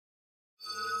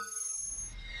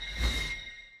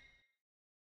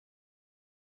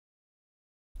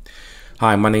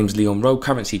Hi, my name's Leon Rowe,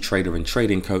 currency trader and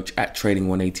trading coach at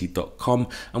trading180.com,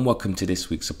 and welcome to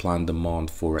this week's supply and demand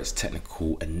Forex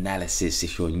technical analysis.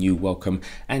 If you're new, welcome,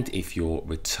 and if you're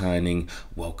returning,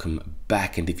 welcome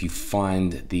back. And if you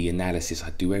find the analysis I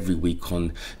do every week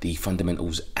on the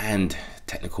fundamentals and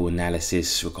technical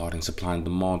analysis regarding supply and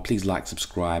demand, please like,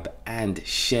 subscribe and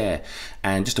share.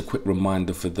 And just a quick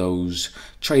reminder for those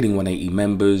Trading 180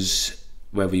 members,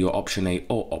 whether you're option A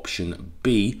or option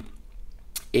B,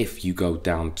 if you go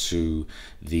down to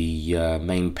the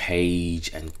main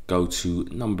page and go to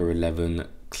number 11,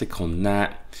 click on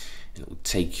that, and it will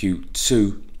take you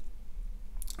to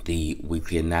the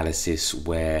weekly analysis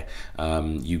where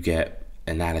you get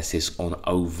analysis on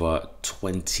over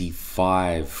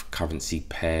 25 currency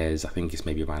pairs. I think it's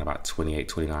maybe around about 28,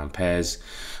 29 pairs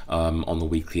on the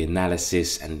weekly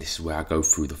analysis, and this is where I go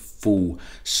through the full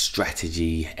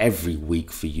strategy every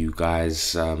week for you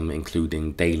guys,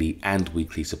 including daily and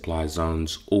weekly supply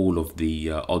zones, all of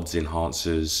the odds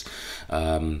enhancers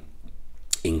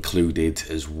included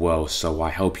as well. So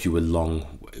I help you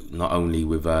along not only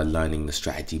with learning the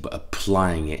strategy but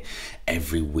applying it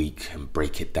every week and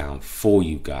break it down for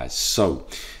you guys. So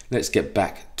let's get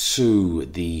back to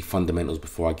the fundamentals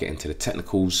before I get into the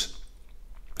technicals.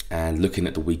 And looking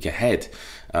at the week ahead,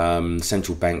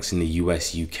 central banks in the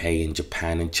US, UK and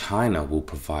Japan and China will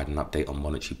provide an update on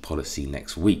monetary policy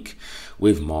next week,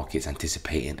 with markets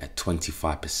anticipating a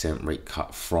 25% rate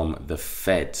cut from the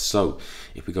Fed. So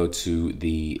if we go to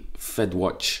the Fed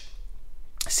Watch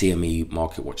CME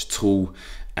Market Watch tool,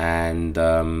 and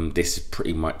this is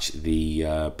pretty much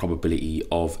the probability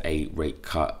of a rate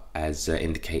cut as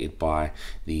indicated by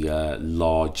the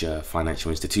large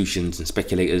financial institutions and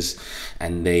speculators,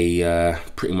 and they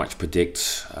pretty much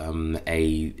predict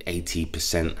a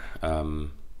 80%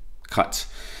 cut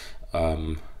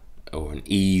or an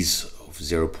ease of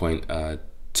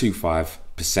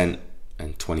 0.25%,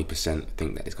 and 20%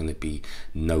 think that it's going to be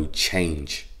no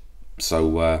change.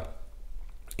 So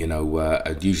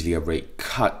usually a rate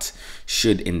cut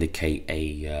should indicate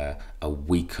a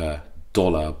weaker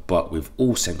dollar, but with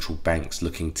all central banks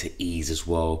looking to ease as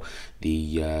well.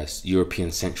 The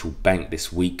European Central Bank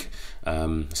this week,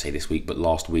 say this week, but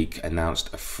last week,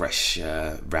 announced a fresh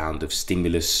round of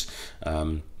stimulus,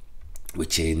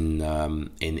 which in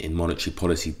monetary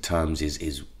policy terms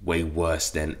is way worse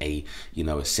than a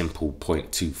simple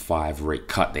 0.25 rate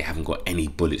cut. They haven't got any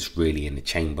bullets really in the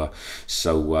chamber.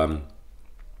 So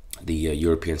the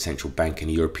European Central Bank and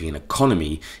the European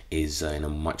economy is in a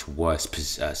much worse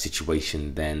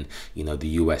situation than the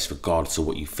US, regardless of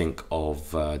what you think of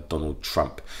Donald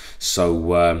Trump.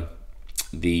 So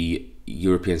the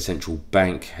European Central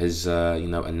Bank has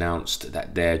announced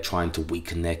that they're trying to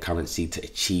weaken their currency to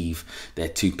achieve their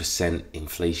 2%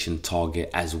 inflation target,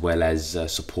 as well as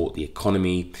support the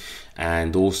economy.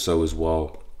 And also as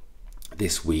well,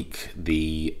 this week,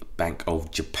 the Bank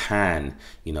of Japan,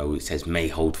 it says may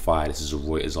hold fire. This is a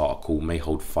Reuters article, may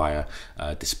hold fire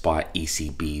despite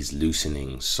ECB's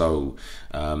loosening. So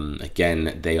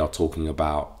again, they are talking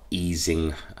about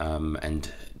easing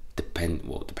and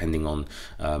depending on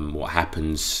what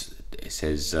happens. It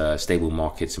says stable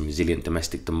markets and resilient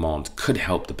domestic demand could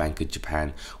help the Bank of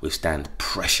Japan withstand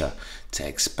pressure to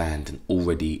expand an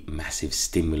already massive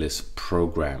stimulus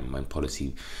program when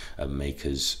policy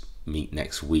makers meet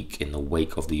next week in the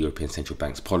wake of the European Central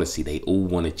Bank's policy. They all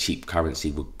want a cheap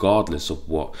currency, regardless of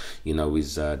what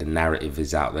is the narrative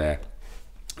is out there.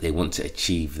 They want to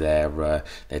achieve their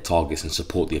targets and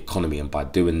support the economy, and by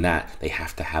doing that, they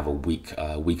have to have a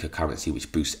weaker currency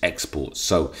which boosts exports.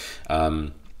 So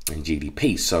and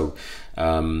GDP. So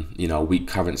a weak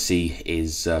currency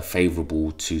is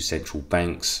favorable to central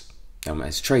banks.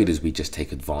 As traders, we just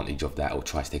take advantage of that, or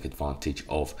try to take advantage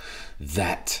of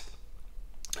that.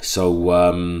 So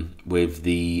with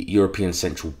the European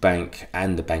Central Bank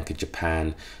and the Bank of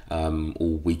Japan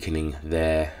all weakening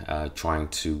trying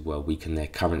to weaken their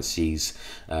currencies,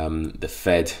 the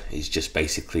Fed is just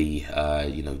basically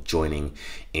joining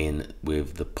in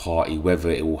with the party. Whether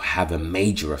it will have a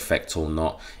major effect or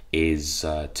not is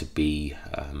to be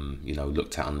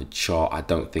looked at on the chart. I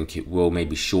don't think it will.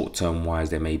 Maybe short-term wise,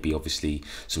 there may be obviously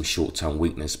some short-term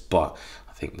weakness, but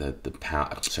I think the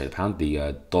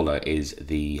dollar is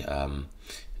the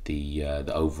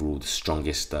overall the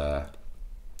strongest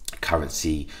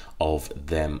currency of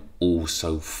them all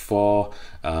so far.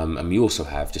 And we also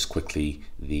have, just quickly,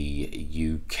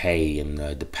 the UK and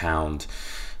the pound,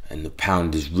 and the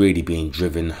pound is really being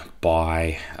driven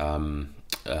by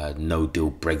no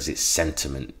deal Brexit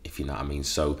sentiment, if you know what I mean.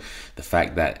 So the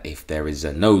fact that if there is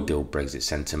a no deal Brexit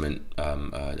sentiment,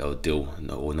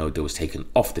 or no deal is taken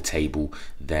off the table,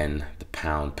 then the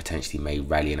pound potentially may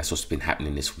rally, and that's what's been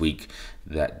happening this week.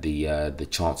 That the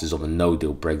chances of a no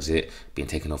deal Brexit being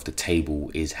taken off the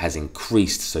table has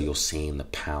increased. So you're seeing the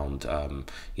pound,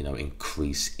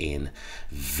 increase in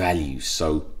value.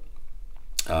 So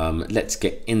let's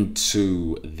get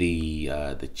into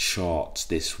the charts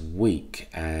this week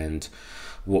and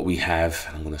what we have.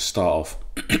 I'm going to start off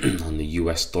on the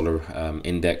US dollar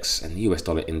index, and the US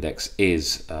dollar index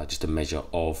is just a measure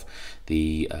of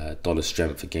the dollar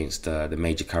strength against the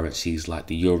major currencies like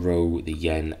the euro, the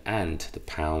yen, and the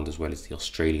pound, as well as the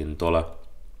Australian dollar.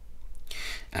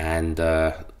 And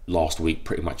last week,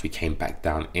 pretty much we came back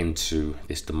down into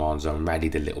this demand zone,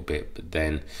 rallied a little bit, but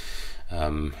then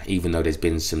even though there's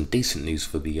been some decent news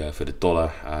for the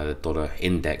dollar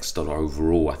index, dollar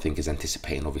overall, I think is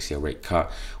anticipating obviously a rate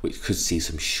cut, which could see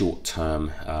some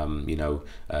short-term,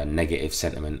 negative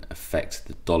sentiment affect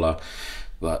the dollar.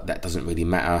 But that doesn't really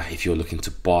matter if you're looking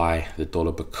to buy the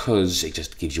dollar, because it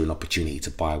just gives you an opportunity to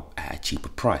buy at a cheaper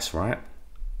price, right?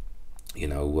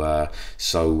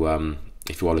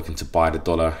 If you are looking to buy the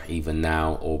dollar even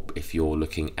now, or if you're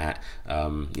looking at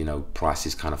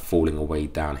prices kind of falling away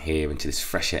down here into this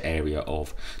fresher area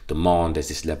of demand, as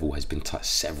this level has been touched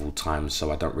several times,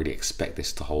 so I don't really expect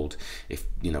this to hold. If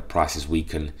prices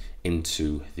weaken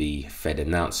into the Fed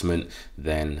announcement,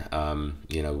 then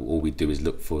all we do is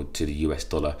look forward to the US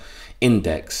dollar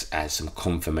index as some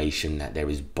confirmation that there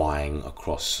is buying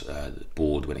across the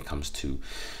board when it comes to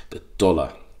the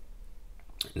dollar.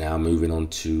 Now moving on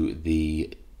to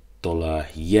the dollar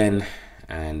yen,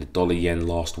 and the dollar yen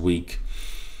last week,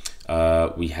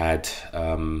 we had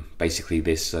basically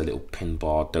this little pin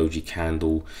bar doji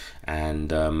candle,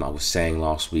 and I was saying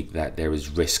last week that there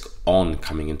is risk on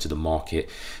coming into the market.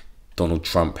 Donald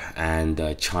Trump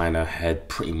and China had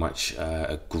pretty much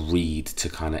agreed to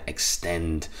kind of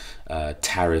extend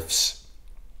tariffs.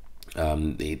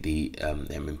 Him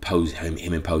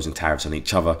imposing tariffs on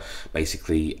each other,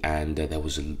 basically, and there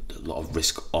was a lot of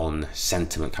risk on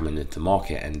sentiment coming into the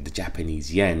market, and the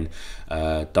Japanese yen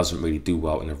doesn't really do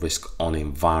well in a risk on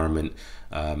environment,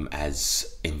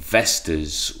 as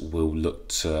investors will look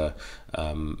to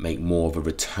make more of a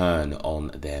return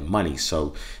on their money.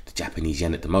 So the Japanese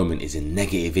yen at the moment is in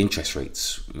negative interest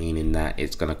rates, meaning that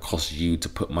it's going to cost you to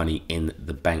put money in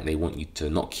the bank. They want you to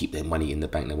not keep their money in the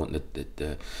bank. They want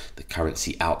the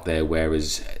currency out there,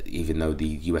 whereas even though the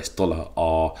US dollar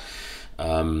are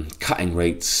cutting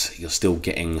rates, you're still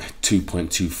getting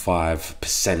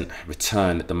 2.25%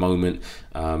 return at the moment,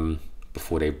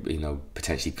 before they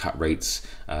potentially cut rates,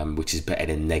 which is better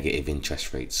than negative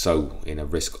interest rates. So in a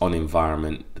risk on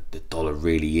environment, the dollar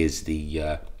really is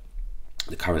the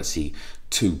currency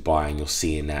to buy, and you're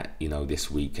seeing that this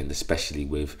week, and especially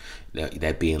with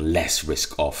there being less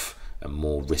risk off and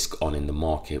more risk on in the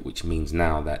market, which means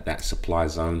now that supply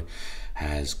zone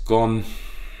has gone.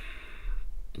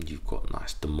 You've got a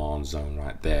nice demand zone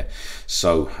right there.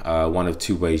 So one of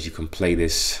two ways you can play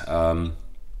this.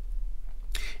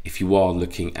 If you are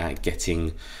looking at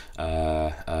getting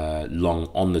long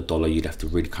on the dollar, you'd have to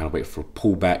really kind of wait for a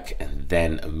pullback and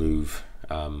then a move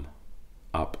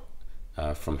up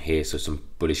from here. So some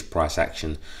bullish price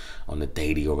action on the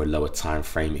daily or a lower time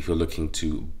frame. If you're looking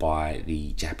to buy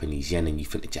the Japanese yen and you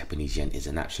think the Japanese yen is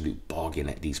an absolute bargain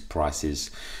at these prices,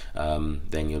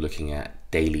 then you're looking at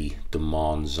daily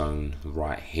demand zone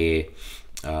right here.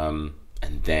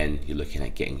 And then you're looking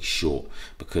at getting short,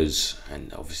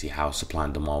 and obviously how supply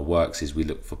and demand works is we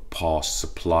look for past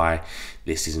supply.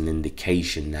 This is an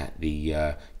indication that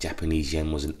the Japanese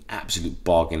yen was an absolute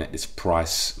bargain at this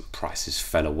price. Prices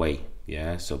fell away.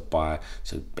 Yeah, so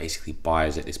basically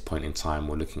buyers at this point in time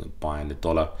were looking at buying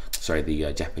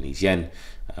the Japanese yen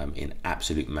in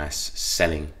absolute mass,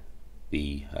 selling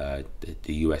the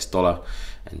US dollar,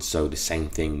 and so the same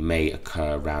thing may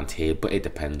occur around here, but it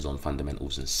depends on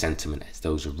fundamentals and sentiment, as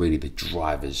those are really the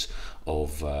drivers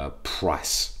of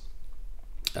price,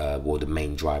 or the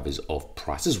main drivers of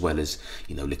price, as well as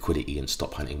liquidity and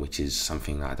stop hunting, which is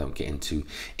something that I don't get into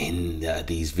in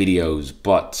these videos.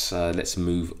 But let's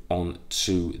move on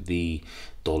to the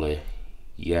dollar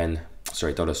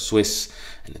Swiss,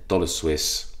 and the dollar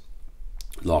Swiss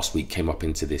last week came up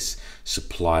into this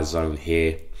supply zone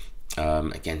here.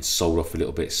 Again, sold off a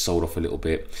little bit,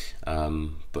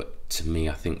 but to me,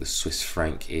 I think the Swiss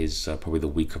franc is probably the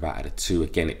weaker out of the two.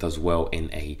 Again, it does well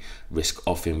in a risk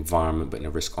off environment, but in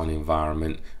a risk on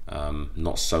environment,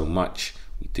 not so much.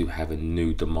 We do have a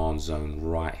new demand zone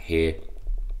right here,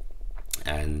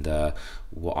 And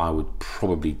what I would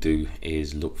probably do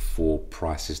is look for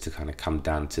prices to kind of come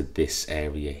down to this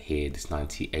area here, this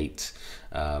 98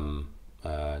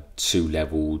 2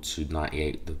 level to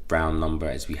 98, the brown number,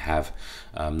 as we have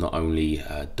not only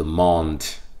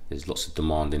demand. There's lots of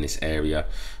demand in this area.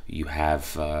 You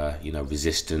have you know,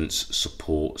 resistance,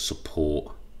 support,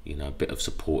 you know, a bit of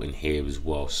support in here as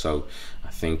well. So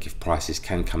I think if prices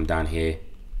can come down here,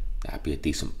 that'd be a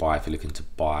decent buy if you're looking to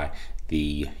buy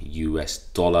the US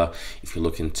dollar. If you're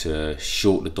looking to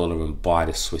short the dollar and buy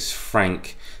the Swiss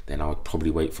franc, then I would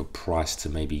probably wait for price to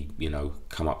maybe, you know,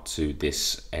 come up to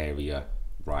this area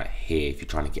right here. If you're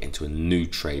trying to get into a new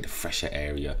trade, a fresher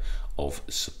area of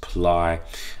supply,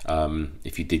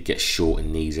 if you did get short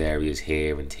in these areas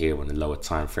here and here on the lower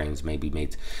time frames, maybe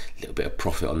made a little bit of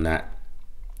profit on that,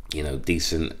 you know,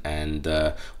 decent. And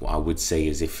what I would say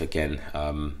is, if again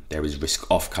there is risk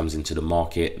off comes into the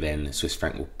market, then Swiss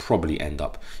franc will probably end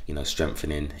up, you know,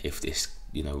 strengthening. If this,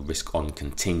 you know, risk on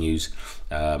continues,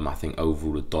 I think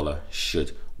overall the dollar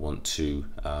should want to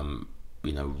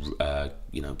you know,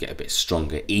 get a bit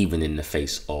stronger, even in the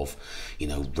face of, you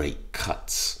know, rate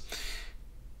cuts.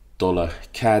 Dollar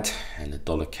CAD and the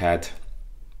dollar CAD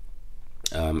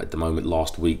at the moment,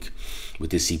 last week we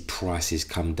did see prices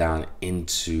come down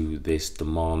into this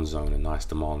demand zone, a nice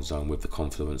demand zone with the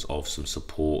confluence of some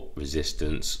support,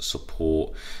 resistance,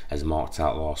 support as marked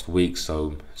out last week.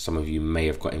 So some of you may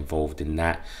have got involved in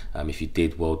that. If you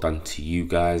did, well done to you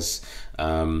guys.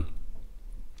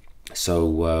 So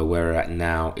where we're at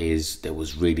now is there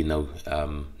was really no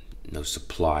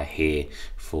supply here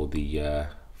for the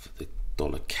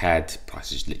dollar CAD.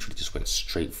 Prices literally just went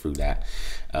straight through that.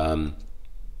 So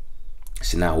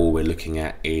now all we're looking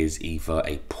at is either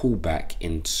a pullback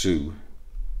into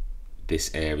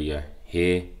this area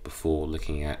here before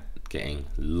looking at getting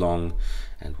long.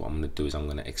 And what I'm going to do is I'm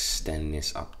going to extend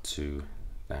this up to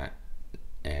that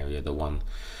area, the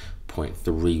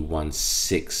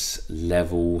 1.316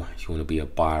 level. If you want to be a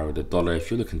buyer of the dollar,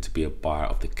 if you're looking to be a buyer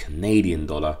of the Canadian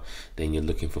dollar, then you're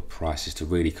looking for prices to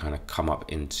really kind of come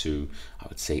up into, I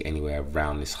would say, anywhere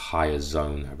around this higher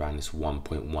zone, around this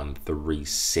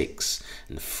 1.136,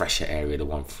 and the fresher area, the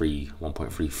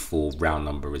 1.34 round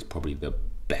number, is probably the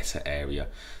better area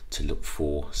to look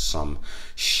for some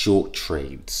short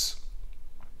trades.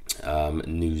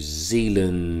 New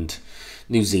Zealand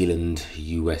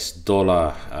US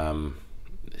dollar.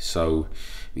 So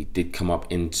we did come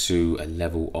up into a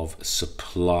level of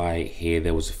supply here.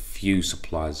 There was a few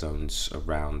supply zones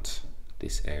around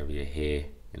this area here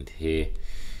and here.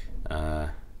 So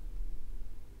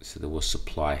there was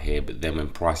supply here, but then when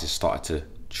prices started to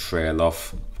trail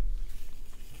off,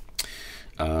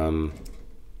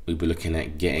 we were looking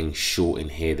at getting short in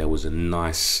here. There was a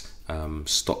nice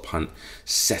stop hunt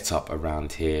set up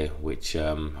around here, which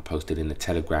I posted in the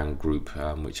Telegram group,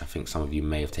 which I think some of you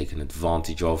may have taken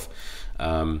advantage of,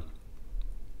 and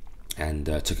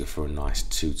took it for a nice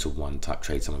 2-to-1 type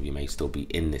trade. Some of you may still be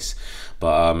in this,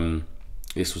 but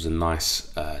this was a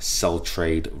nice sell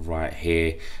trade right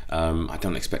here. I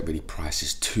don't expect really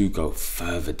prices to go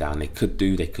further down. They could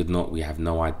do, they could not, we have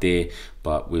no idea.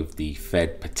 But with the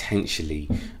Fed potentially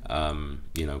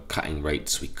you know, cutting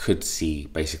rates, we could see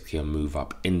basically a move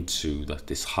up into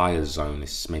this higher zone,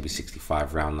 this maybe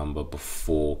 65 round number,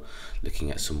 before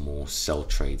looking at some more sell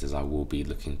trades, as I will be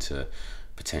looking to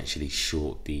potentially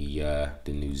short the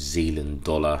New Zealand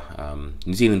dollar.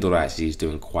 New Zealand dollar actually is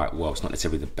doing quite well. It's not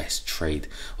necessarily the best trade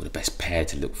or the best pair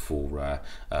to look for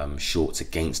shorts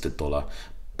against the dollar,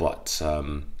 but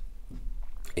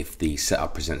if the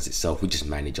setup presents itself, we just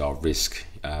manage our risk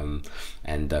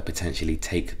and potentially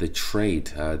take the trade.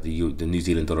 The New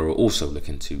Zealand dollar are also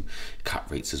looking to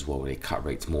cut rates as well. They cut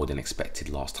rates more than expected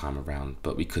last time around,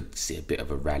 but we could see a bit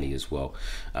of a rally as well,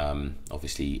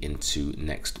 obviously into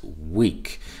next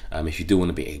week. If you do want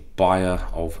to be a buyer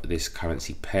of this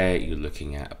currency pair, you're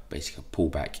looking at basically a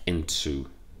pullback into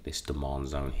this demand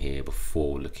zone here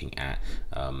before looking at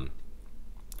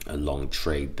a long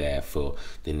trade there for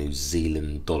the New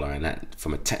Zealand dollar. And that,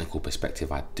 from a technical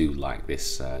perspective, I do like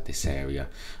this this area,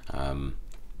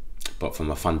 but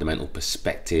from a fundamental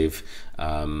perspective,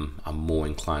 I'm more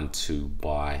inclined to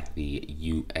buy the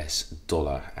US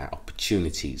dollar at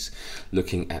opportunities.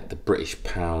 Looking at the British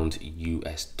pound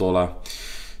US dollar,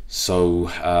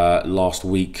 so last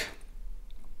week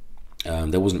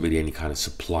there wasn't really any kind of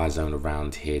supply zone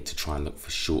around here to try and look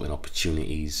for shorting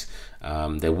opportunities.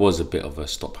 There was a bit of a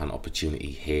stop hunt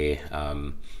opportunity here,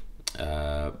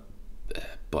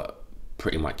 but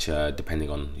pretty much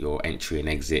depending on your entry and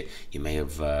exit, you may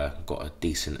have got a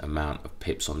decent amount of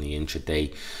pips on the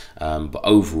intraday, but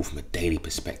overall from a daily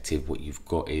perspective, what you've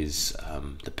got is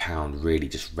the pound really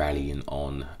just rallying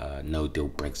on no deal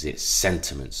Brexit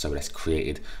sentiment. So that's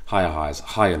created higher highs,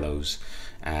 higher lows,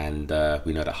 and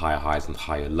we know that higher highs and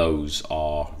higher lows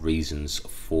are reasons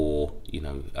for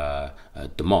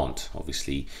demand.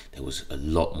 Obviously there was a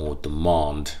lot more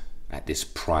demand at this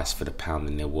price for the pound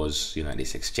than there was at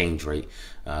this exchange rate,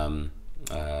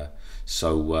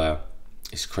 so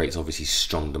this creates obviously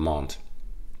strong demand.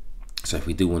 So if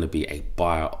we do want to be a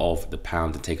buyer of the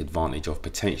pound and take advantage of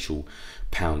potential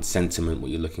pound sentiment,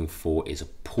 what you're looking for is a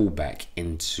pullback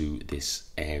into this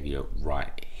area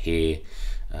right here.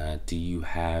 Do you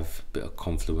have a bit of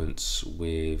confluence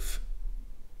with,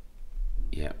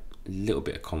 yeah, a little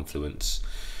bit of confluence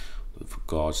with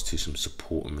regards to some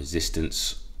support and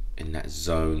resistance in that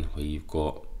zone where you've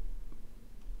got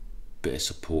a bit of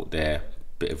support there,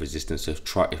 bit of resistance. So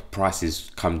if prices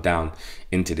come down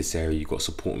into this area, you've got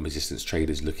support and resistance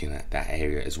traders looking at that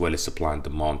area, as well as supply and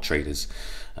demand traders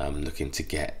looking to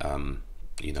get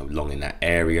long in that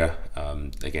area,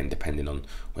 again depending on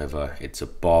whether it's a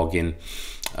bargain,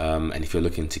 and if you're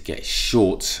looking to get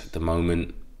short at the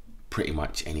moment, pretty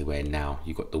much anywhere now.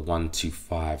 You've got the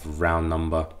 125 round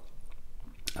number.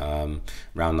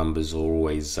 Round numbers are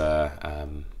always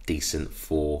decent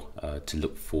for to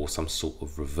look for some sort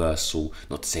of reversal.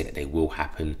 Not to say that they will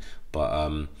happen,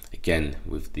 but again,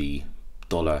 with the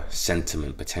dollar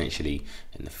sentiment potentially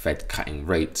and the Fed cutting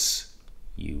rates,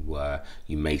 you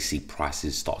may see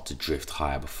prices start to drift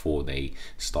higher before they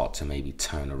start to maybe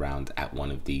turn around at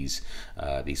one of these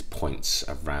points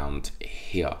around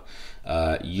here.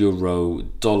 Euro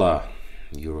dollar.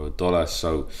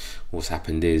 So what's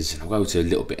happened is, and I'll go to a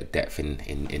little bit of depth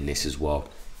in this as well,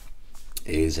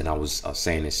 and I was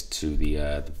saying this to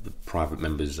the private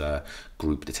members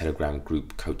group, the Telegram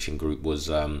group, coaching group, was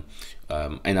and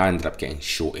I ended up getting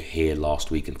short here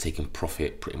last week and taking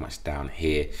profit pretty much down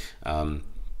here.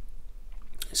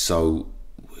 So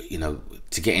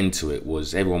to get into it,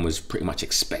 was everyone was pretty much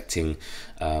expecting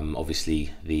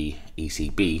obviously the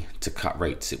ECB to cut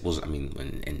rates. It wasn't,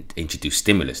 and introduce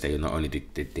stimulus. They not only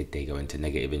did they go into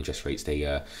negative interest rates, they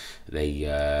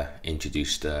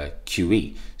introduced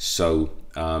QE. So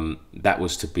that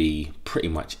was to be pretty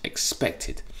much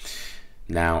expected.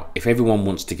 Now, if everyone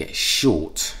wants to get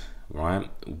short, right,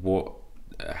 what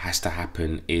has to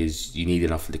happen is you need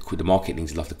enough liquid. The market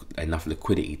needs enough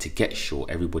liquidity to get short.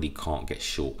 Everybody can't get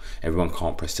short. Everyone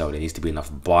can't press sell. There needs to be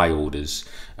enough buy orders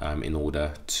in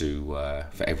order to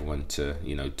for everyone to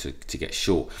to get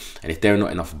short. And if there are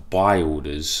not enough buy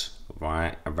orders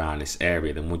right around this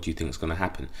area, then what do you think is going to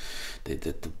happen?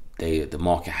 The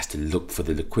market has to look for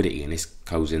the liquidity, and this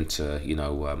goes into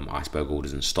iceberg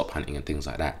orders and stop hunting and things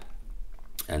like that,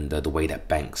 and the way that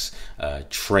banks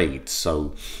trade.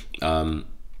 So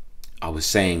I was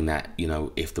saying that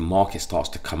if the market starts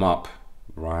to come up,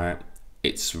 right,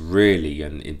 it's really,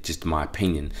 and it, just my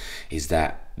opinion, is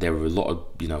that there are a lot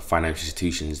of financial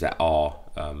institutions that are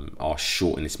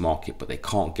short in this market, but they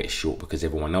can't get short because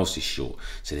everyone else is short.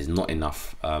 So there's not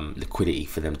enough liquidity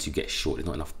for them to get short. There's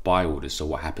not enough buy orders. So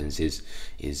what happens is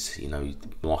the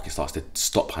market starts to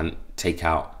stop hunt, take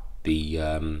out the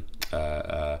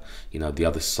the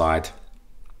other side,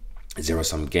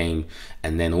 zero-sum game,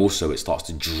 and then also it starts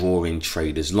to draw in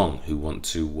traders long who want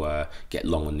to get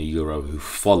long on the euro, who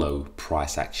follow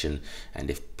price action. And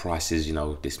if prices,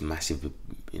 this massive,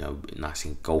 nice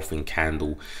engulfing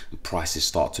candle, prices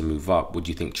start to move up, what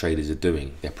do you think traders are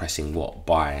doing? They're pressing what?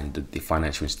 Buy, and the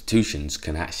financial institutions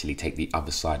can actually take the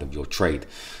other side of your trade.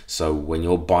 So when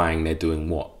you're buying, they're doing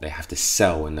what? They have to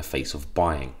sell in the face of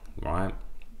buying, right?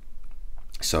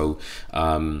 So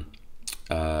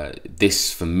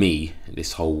this, for me,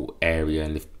 this whole area,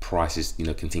 and if prices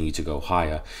continue to go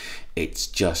higher, it's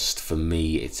just, for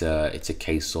me, it's a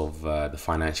case of the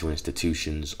financial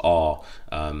institutions are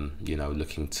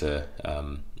looking to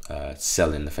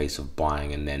sell in the face of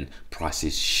buying, and then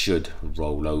prices should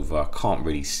roll over. I can't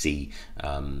really see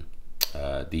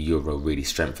the euro really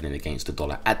strengthening against the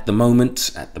dollar at the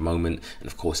moment, and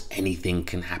of course anything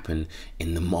can happen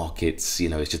in the markets.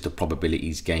 It's just a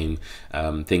probabilities game.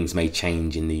 Things may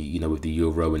change in the with the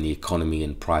euro and the economy,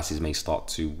 and prices may start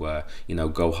to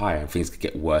go higher, and things could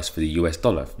get worse for the US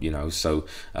dollar. So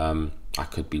I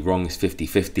could be wrong. It's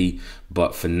 50-50,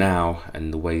 but for now,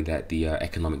 and the way that the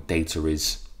economic data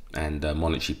is, and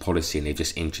monetary policy, and they've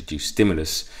just introduced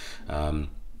stimulus,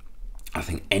 I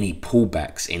think any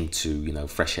pullbacks into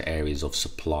fresher areas of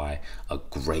supply are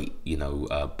great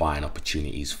buying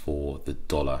opportunities for the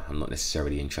dollar. I'm not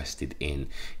necessarily interested in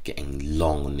getting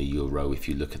long on the euro. If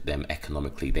you look at them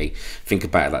economically, they think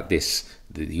about it like this: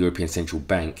 the European Central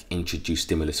Bank introduced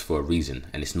stimulus for a reason,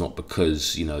 and it's not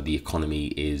because the economy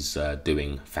is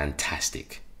doing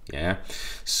fantastic. Yeah,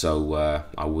 so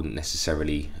I wouldn't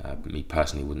necessarily, me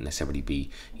personally, wouldn't necessarily be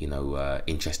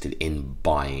interested in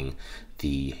buying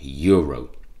the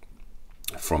euro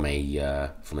from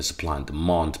a supply and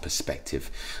demand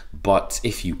perspective. But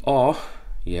if you are,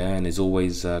 yeah, and there's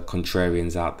always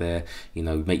contrarians out there,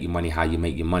 make your money how you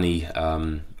make your money.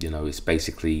 It's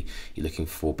basically you're looking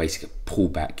for basic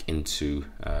pullback into,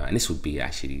 and this would be a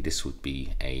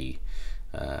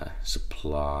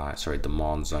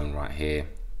demand zone right here.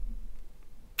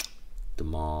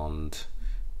 Demand,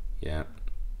 yeah,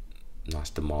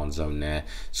 nice demand zone there.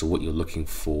 So what you're looking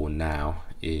for now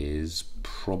is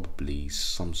probably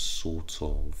some sort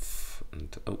of,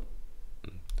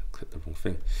 click the wrong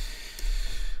thing,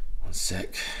 one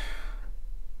sec.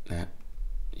 Now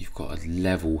you've got a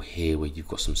level here where you've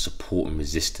got some support and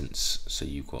resistance. So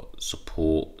you've got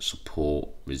support,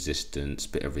 resistance,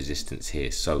 bit of resistance here.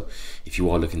 So if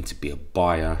you are looking to be a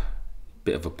buyer,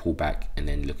 bit of a pullback, and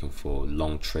then looking for a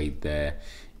long trade there.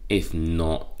 If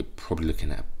not, you're probably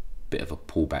looking at a bit of a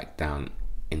pullback down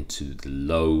into the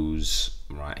lows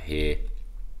right here.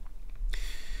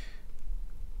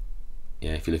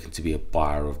 Yeah, if you're looking to be a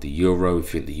buyer of the euro,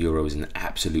 if you think the euro is an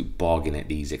absolute bargain at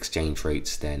these exchange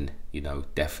rates, then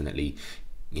definitely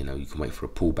you can wait for a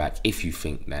pullback. If you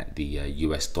think that the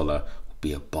US dollar will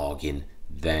be a bargain,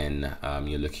 then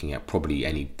you're looking at probably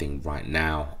anything right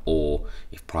now, or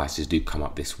if prices do come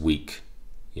up this week,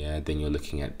 yeah, then you're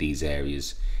looking at these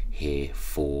areas here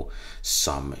for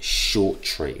some short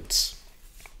trades.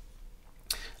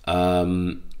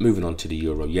 Moving on to the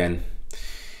euro yen.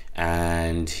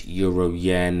 And euro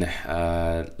yen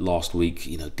last week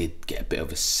did get a bit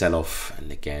of a sell-off,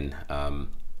 and again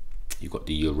you got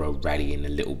the euro rallying a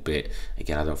little bit.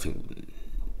 Again, I don't think,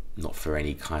 not for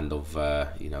any kind of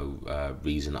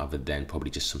reason other than probably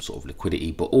just some sort of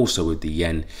liquidity. But also with the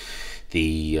yen,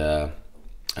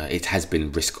 it has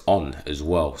been risk on as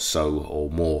well, so or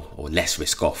more or less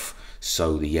risk off,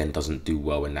 so the yen doesn't do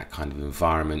well in that kind of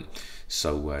environment.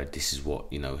 So this is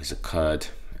what has occurred,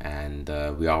 and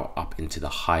we are up into the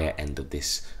higher end of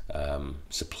this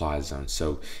supply zone.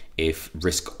 So if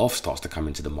risk off starts to come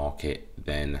into the market,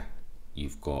 then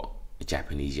you've got the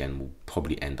Japanese yen will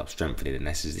probably end up strengthening, and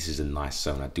this is a nice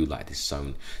zone. I do like this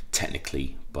zone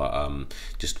technically, but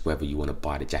just whether you want to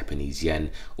buy the Japanese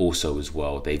yen. Also as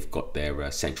well, they've got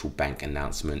their central bank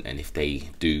announcement, and if they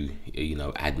do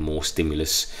add more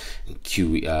stimulus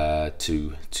to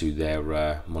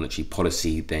their monetary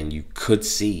policy, then you could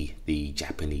see the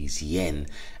Japanese yen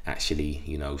actually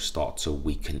start to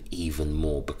weaken even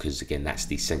more, because again, that's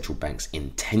the central bank's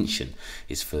intention,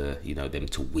 is for them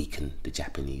to weaken the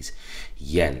Japanese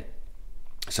yen.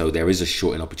 So there is a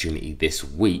shorting opportunity this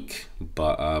week,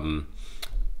 but I'm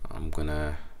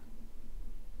gonna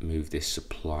move this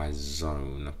supply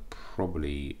zone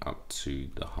probably up to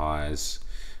the highs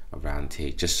around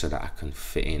here, just so that I can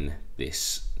fit in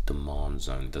this demand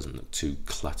zone. It doesn't look too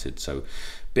cluttered. So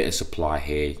bit of supply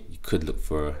here. You could look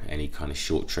for any kind of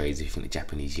short trades if you think the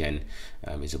Japanese yen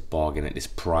is a bargain at this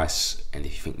price, and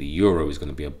if you think the euro is going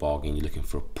to be a bargain, you're looking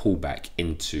for a pullback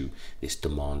into this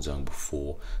demand zone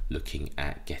before looking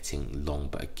at getting long.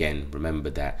 But again, remember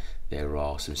that there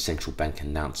are some central bank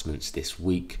announcements this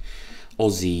week.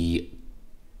 Aussie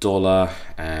dollar,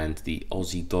 and the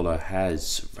Aussie dollar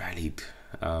has rallied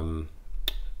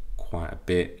quite a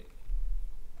bit.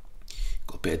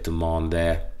 Got a bit of demand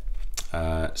there.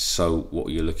 So what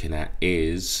you're looking at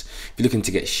is, if you're looking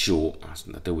to get short,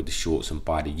 I deal with the shorts and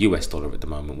buy the US dollar at the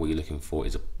moment, what you're looking for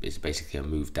is basically a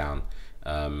move down,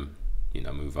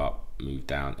 move up, move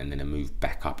down, and then a move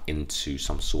back up into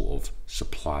some sort of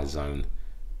supply zone.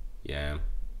 Yeah,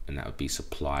 and that would be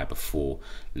supply before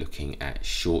looking at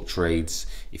short trades.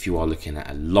 If you are looking at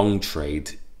a long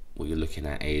trade, what you're looking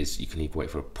at is you can either wait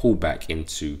for a pullback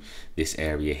into this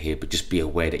area here, but just be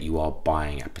aware that you are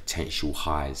buying at potential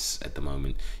highs at the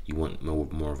moment. You want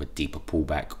more of a deeper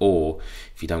pullback, or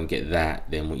if you don't get that,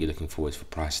 then what you're looking for is for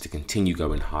prices to continue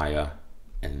going higher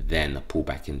and then a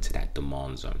pullback into that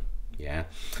demand zone. Yeah,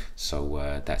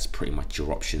 so that's pretty much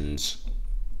your options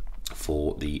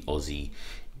for the Aussie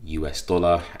US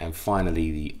dollar. And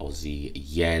finally, the Aussie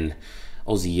yen.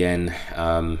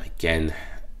 Again,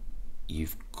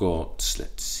 you've got,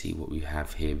 let's see what we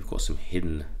have here. We've got some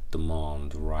hidden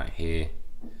demand right here,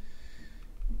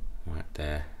 right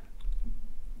there,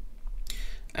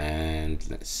 And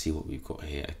let's see what we've got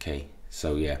here. Okay,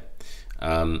 so yeah,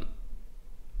 what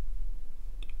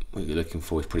you're looking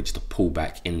for is probably just a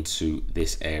pullback into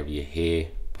this area here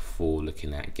before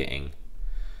looking at getting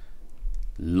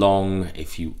long.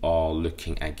 If you are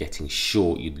looking at getting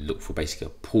short, you'd look for basically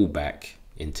a pullback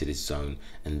into this zone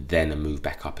and then a move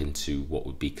back up into what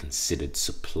would be considered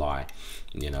supply,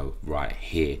 you know, right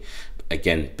here.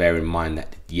 Again, bear in mind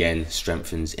that the yen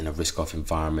strengthens in a risk-off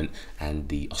environment and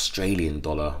the Australian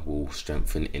dollar will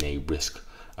strengthen in a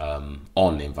risk-on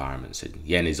environment. So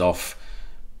yen is off,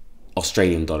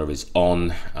 Australian dollar is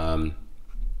on,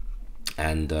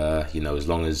 and you know, as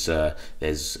long as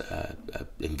there's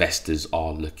investors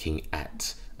are looking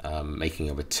at making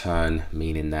a return,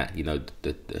 meaning that, you know,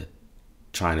 the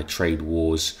China trade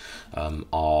wars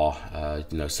are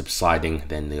you know, subsiding,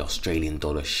 then the Australian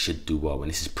dollar should do well, and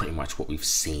this is pretty much what we've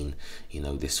seen, you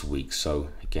know, this week. So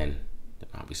again, there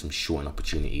might be some shorting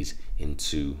opportunities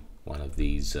into one of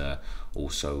these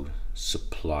also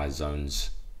supply zones,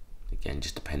 again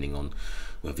just depending on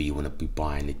whether you want to be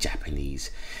buying the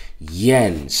Japanese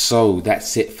yen. So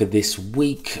that's it for this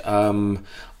week.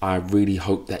 I really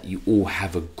hope that you all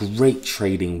have a great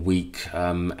trading week,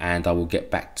 and I will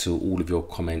get back to all of your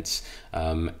comments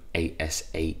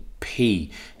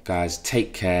ASAP. Guys,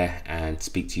 take care and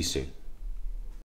speak to you soon.